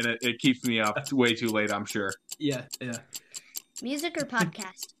night, and it keeps me up way too late, I'm sure. Yeah. Yeah. Music or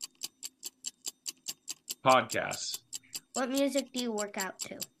podcast? Podcasts. What music do you work out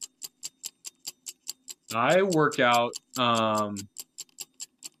to? I work out. Honestly,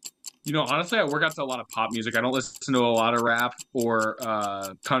 I work out to a lot of pop music. I don't listen to a lot of rap or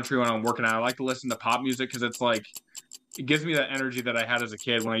country when I'm working out. I like to listen to pop music because it's like it gives me that energy that I had as a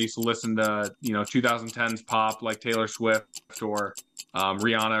kid when I used to listen to 2010s pop like Taylor Swift or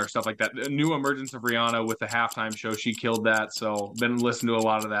Rihanna or stuff like that. The new emergence of Rihanna with the halftime show, she killed that. So been listening to a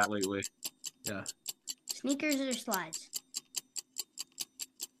lot of that lately. Yeah. Sneakers or slides?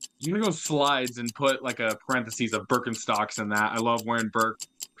 I'm gonna go slides and put like a parentheses of Birkenstocks in that. I love wearing Birks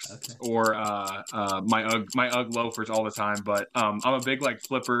or my UGG loafers all the time. But I'm a big like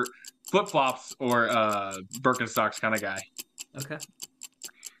flip flops or Birkenstocks kind of guy. Okay.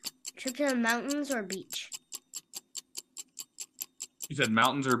 Trip to the mountains or beach? You said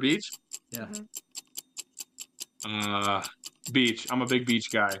mountains or beach? Yeah. Beach. I'm a big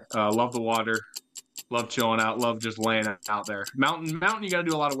beach guy. Love the water. Love chilling out. Love just laying out there. Mountain. You got to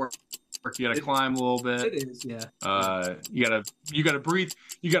do a lot of work You got to climb a little bit. It is, yeah. You gotta breathe.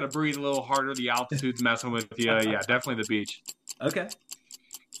 You gotta breathe a little harder. The altitude's messing with you. Yeah, definitely the beach. Okay.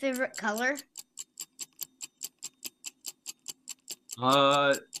 Favorite color?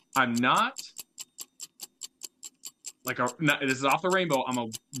 I'm not like this is off the rainbow. I'm a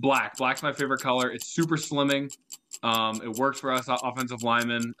black. Black's my favorite color. It's super slimming. It works for us offensive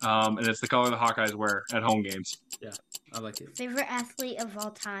linemen. And it's the color the Hawkeyes wear at home games. Yeah, I like it. Favorite athlete of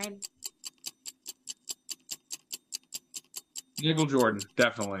all time? Michael Jordan,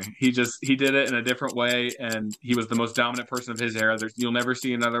 definitely. He did it in a different way, and he was the most dominant person of his era. You'll never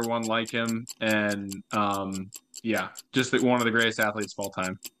see another one like him, and yeah, just one of the greatest athletes of all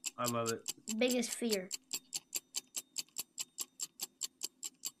time. I love it. Biggest fear?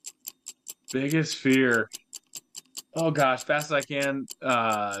 Biggest fear? Oh gosh, fast as I can.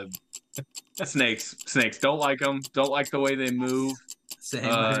 Snakes. Don't like them. Don't like the way they move.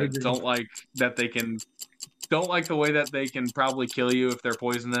 Same. Don't like that they can. Don't like the way that they can probably kill you if they're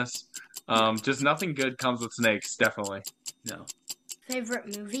poisonous. Just nothing good comes with snakes, definitely. No.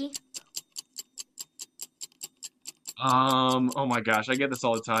 Favorite movie? Oh my gosh, I get this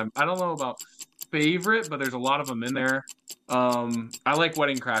all the time. I don't know about favorite, but there's a lot of them in there. I like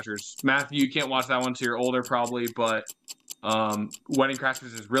Wedding Crashers. Matthew, you can't watch that one until you're older probably, but Wedding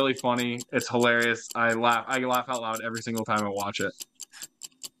Crashers is really funny. It's hilarious. I laugh out loud every single time I watch it.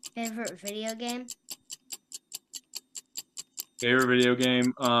 Favorite video game? Favorite video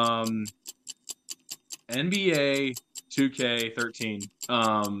game? NBA 2K13.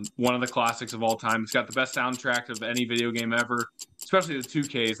 One of the classics of all time. It's got the best soundtrack of any video game ever, especially the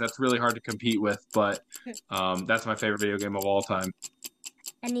 2Ks. That's really hard to compete with, but that's my favorite video game of all time.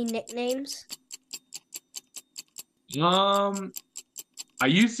 Any nicknames? I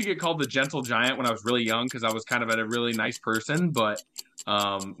used to get called the Gentle Giant when I was really young because I was kind of a really nice person, but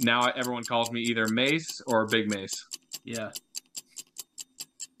now everyone calls me either Mace or Big Mace. Yeah.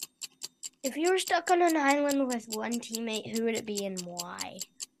 If you were stuck on an island with one teammate, who would it be and why?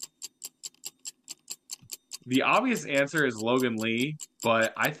 The obvious answer is Logan Lee,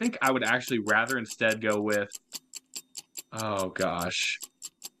 but I think I would actually rather instead go with, oh gosh,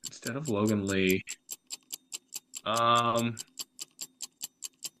 instead of Logan Lee, I'm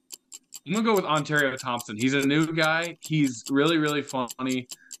gonna go with Ontario Thompson. He's a new guy. He's really, really funny.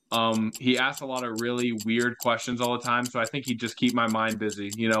 He asks a lot of really weird questions all the time, so I think he'd just keep my mind busy,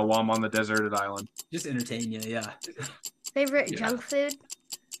 while I'm on the deserted island. Just entertain you, yeah. Favorite junk food?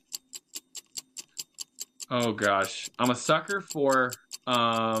 Oh gosh, I'm a sucker for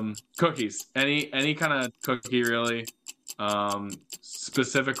cookies. Any kind of cookie, really.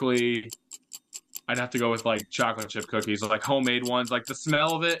 Specifically, I'd have to go with like chocolate chip cookies, like homemade ones. Like the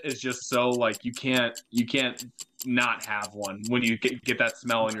smell of it is just so like you can't not have one when you get that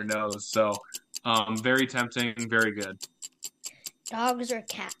smell in your nose. So, very tempting, very good. Dogs or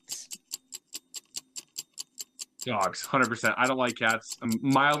cats? Dogs, 100%. I don't like cats. I'm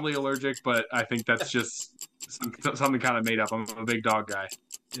mildly allergic, but I think that's just something kind of made up. I'm a big dog guy.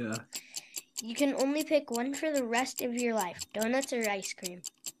 Yeah. You can only pick one for the rest of your life: donuts or ice cream.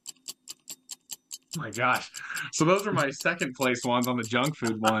 Oh my gosh. So those are my second place ones on the junk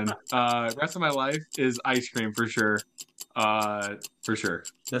food one. Rest of my life is ice cream for sure. For sure.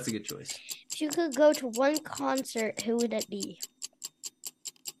 That's a good choice. If you could go to one concert, who would it be?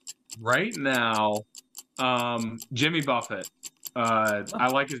 Right now, Jimmy Buffett. I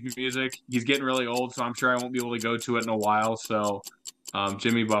like his music. He's getting really old, so I'm sure I won't be able to go to it in a while. So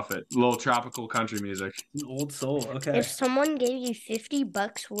Jimmy Buffett, a little tropical country music. An old soul. Okay. If someone gave you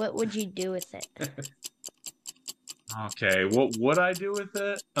 $50, what would you do with it? Okay, what would I do with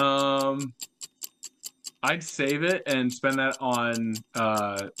it? I'd save it and spend that on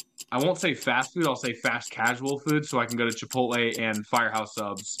I won't say fast food, I'll say fast casual food, so I can go to Chipotle and Firehouse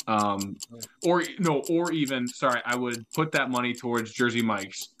Subs. Or even I would put that money towards Jersey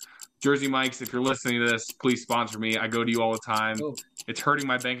Mike's. Jersey Mike's, if you're listening to this, please sponsor me. I go to you all the time. Oh. It's hurting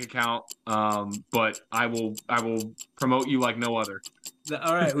my bank account, but I will promote you like no other.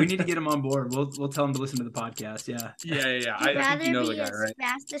 All right, we need to get him on board. We'll tell him to listen to the podcast. Yeah. Yeah. I think you know the guy, right?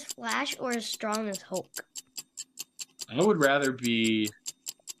 Fast as Flash or as strong as Hulk? I would rather be.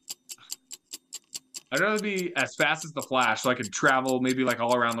 I'd rather be as fast as the Flash, so I could travel maybe like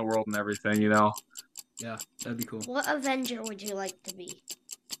all around the world and everything. Yeah, that'd be cool. What Avenger would you like to be?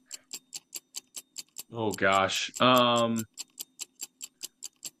 Oh gosh. I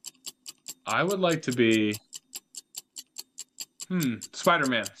would like to be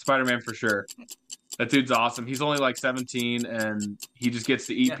Spider-Man. Spider-Man for sure. That dude's awesome. He's only like 17 and he just gets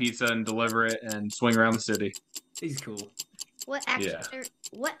to eat pizza and deliver it and swing around the city. He's cool. What Yeah. actor?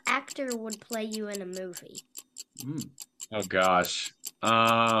 What actor would play you in a movie? Mm. Oh gosh.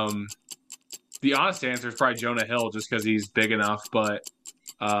 The honest answer is probably Jonah Hill, just because he's big enough. But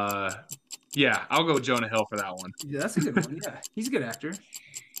yeah, I'll go Jonah Hill for that one. Yeah, that's a good one. Yeah, he's a good actor.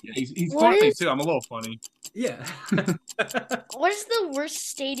 Yeah, he's What funny is too. I'm a little funny. Yeah. what is the worst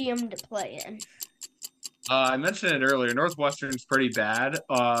stadium to play in? I mentioned it earlier. Northwestern's pretty bad.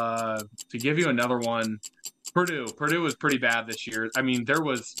 To give you another one, Purdue. Purdue was pretty bad this year. I mean, it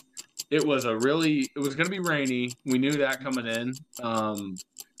was going to be rainy. We knew that coming in.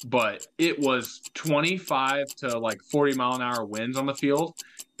 But it was 25 to like 40-mile-an-hour winds on the field.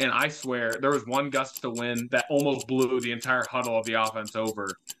 And I swear there was one gust of wind that almost blew the entire huddle of the offense over.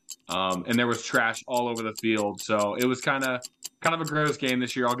 And there was trash all over the field. So it was kind of a gross game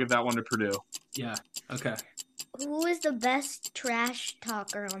this year. I'll give that one to Purdue. Yeah. Okay. Who is the best trash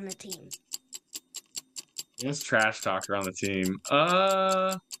talker on the team? Yes, trash talker on the team.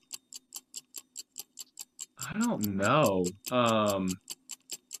 I don't know.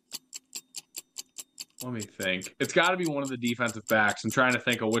 Let me think. It's got to be one of the defensive backs. I'm trying to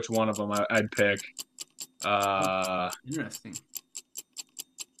think of which one of them I'd pick. Interesting.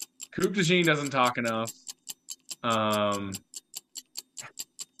 Coop DeJean doesn't talk enough.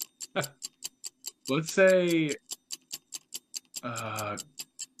 Let's say,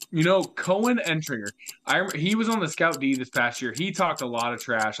 Cohen Entringer. He was on the scout D this past year. He talked a lot of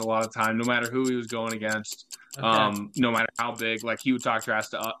trash a lot of time, no matter who he was going against. Okay. No matter how big, like he would talk trash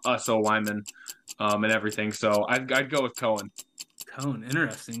to us O linemen, and everything. So I'd go with Cohen. Cone.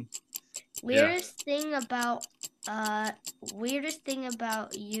 Interesting. Weirdest thing about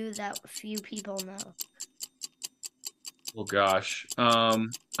you that few people know. Oh gosh. I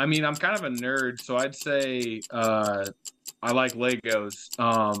mean, I'm kind of a nerd, so I'd say I like Legos.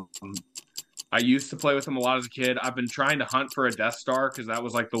 I used to play with them a lot as a kid. I've been trying to hunt for a Death Star because that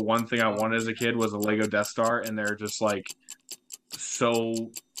was like the one thing I wanted as a kid was a Lego Death Star, and they're just like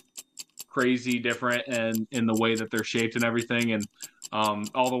so crazy different and in the way that they're shaped and everything. And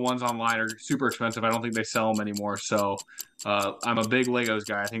all the ones online are super expensive. I don't think they sell them anymore. So I'm a big Legos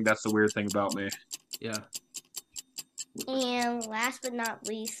guy. I think that's the weird thing about me. Yeah. And last but not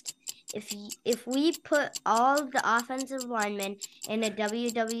least, if we put all the offensive linemen in a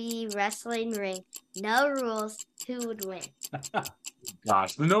WWE wrestling ring, no rules, who would win?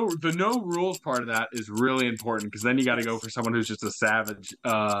 Gosh, the no rules part of that is really important because then you got to go for someone who's just a savage.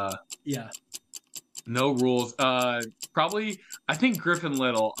 Yeah. No rules. Probably I think Griffin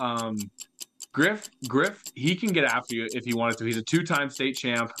Little. Griff, he can get after you if he wanted to. He's a 2-time state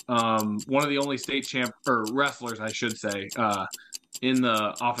champ. One of the only state champ or wrestlers, I should say, in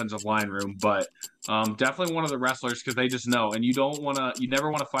the offensive line room. But definitely one of the wrestlers because they just know. And you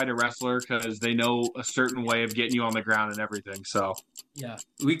never want to fight a wrestler because they know a certain way of getting you on the ground and everything. So Yeah.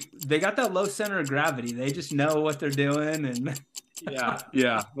 They got that low center of gravity. They just know what they're doing and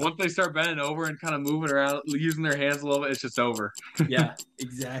yeah. Once they start bending over and kind of moving around, using their hands a little bit, it's just over. Yeah,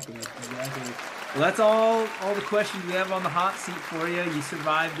 exactly. Well, that's all the questions we have on the hot seat for you. You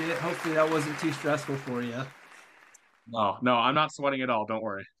survived it. Hopefully that wasn't too stressful for you. No, I'm not sweating at all. Don't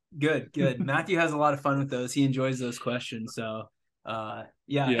worry. Good. Matthew has a lot of fun with those. He enjoys those questions. So,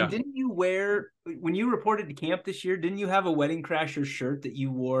 yeah. And didn't you when you reported to camp this year, didn't you have a Wedding Crashers shirt that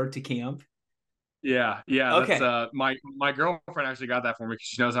you wore to camp? Yeah. Okay. That's my girlfriend actually got that for me because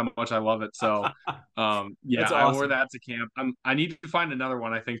she knows how much I love it. So, yeah, That's awesome. I wore that to camp. I need to find another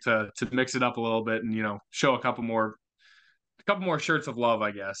one. I think to mix it up a little bit and show a couple more shirts of love, I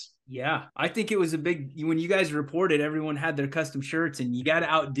guess. Yeah, I think it was when you guys reported, everyone had their custom shirts, and you got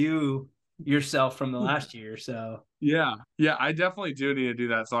to outdo yourself from the last year. So yeah, I definitely do need to do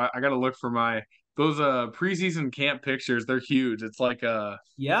that. So I got to look for those preseason camp pictures. They're huge. It's like walk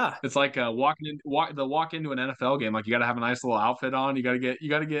into an NFL game. Like you got to have a nice little outfit on. You got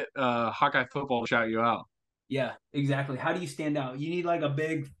to get Hawkeye football to shout you out. Yeah, exactly. How do you stand out? You need like a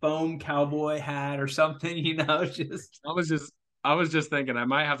big foam cowboy hat or something, just I was just thinking I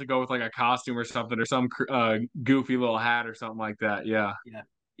might have to go with like a costume or something or some goofy little hat or something like that. Yeah.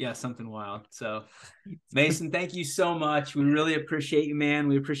 Yeah, something wild. So, Mason, thank you so much. We really appreciate you, man.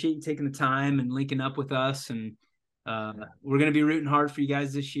 We appreciate you taking the time and linking up with us. And we're going to be rooting hard for you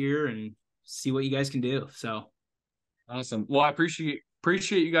guys this year and see what you guys can do. So awesome. Well, I appreciate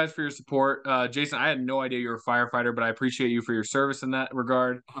you guys for your support. Jason, I had no idea you were a firefighter, but I appreciate you for your service in that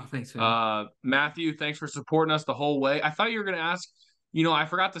regard. Oh, thanks, man. Matthew, thanks for supporting us the whole way. I thought you were going to ask, I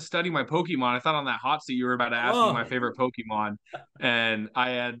forgot to study my Pokemon. I thought on that hot seat you were about to ask me my favorite Pokemon, and I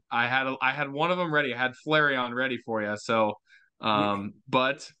had one of them ready. I had Flareon ready for you. So,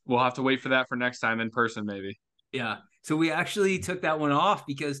 but we'll have to wait for that for next time in person, maybe. Yeah. So we actually took that one off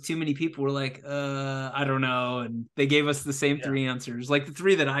because too many people were like, I don't know. And they gave us the same three answers, like the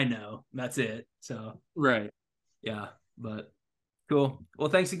three that I know. That's it. So, Right. yeah, but cool. Well,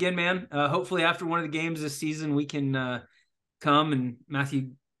 thanks again, man. Hopefully after one of the games this season, we can come, and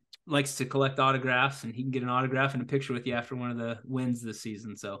Matthew likes to collect autographs, and he can get an autograph and a picture with you after one of the wins this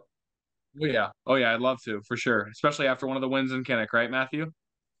season. So, Oh yeah, I'd love to, for sure. Especially after one of the wins in Kinnick, right, Matthew?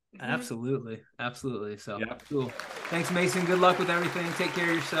 absolutely. Absolutely. So, Yeah. cool. Thanks, Mason. Good luck with everything. Take care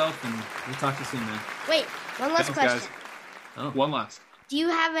of yourself, and we'll talk to you soon, man. Wait, one last Thanks, question. guys. Oh, One last. Do you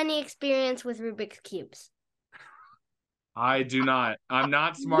have any experience with Rubik's Cubes? I do not. I'm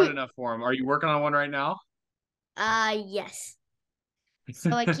not smart enough for them. Are you working on one right now? Yes.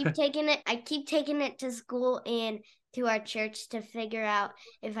 So I keep taking it to school and to our church to figure out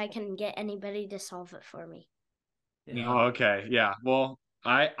if I can get anybody to solve it for me. yeah. Oh, okay. Yeah. Well,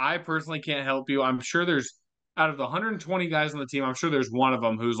 I personally can't help you. I'm sure there's out of the 120 guys on the team, I'm sure there's one of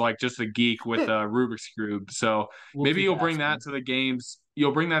them who's like just a geek with a Rubik's Cube. So We'll maybe keep you'll bring asking. that to the games.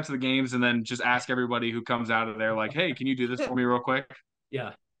 You'll bring that to the games and then just ask everybody who comes out of there like, "Hey, can you do this for me real quick?"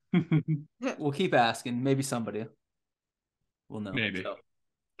 Yeah. We'll keep asking. Maybe somebody will know. Maybe. So,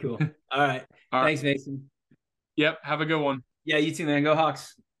 cool. All right. All right. Thanks, Mason. Yep. Have a good one. Yeah, you too, man. Go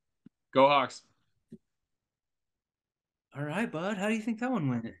Hawks. Go Hawks. All right, bud. How do you think that one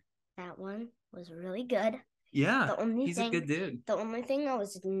went? That one was really good. Yeah, The he's a good dude. The only thing that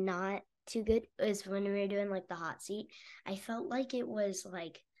was not too good is when we were doing like the hot seat. I felt like it was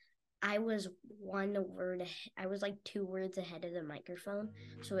like I was like 2 words ahead of the microphone,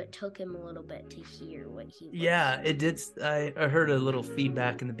 so it took him a little bit to hear what he was. Yeah, it did. I heard a little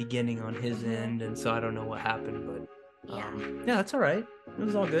feedback in the beginning on his end, and so I don't know what happened, but Yeah. yeah, that's all right. It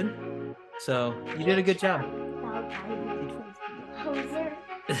was all good. So you did a good job.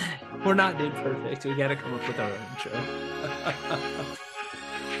 We're not doing perfect. We got to come up with our own show.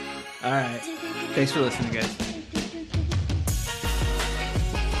 All right. Thanks for listening, guys.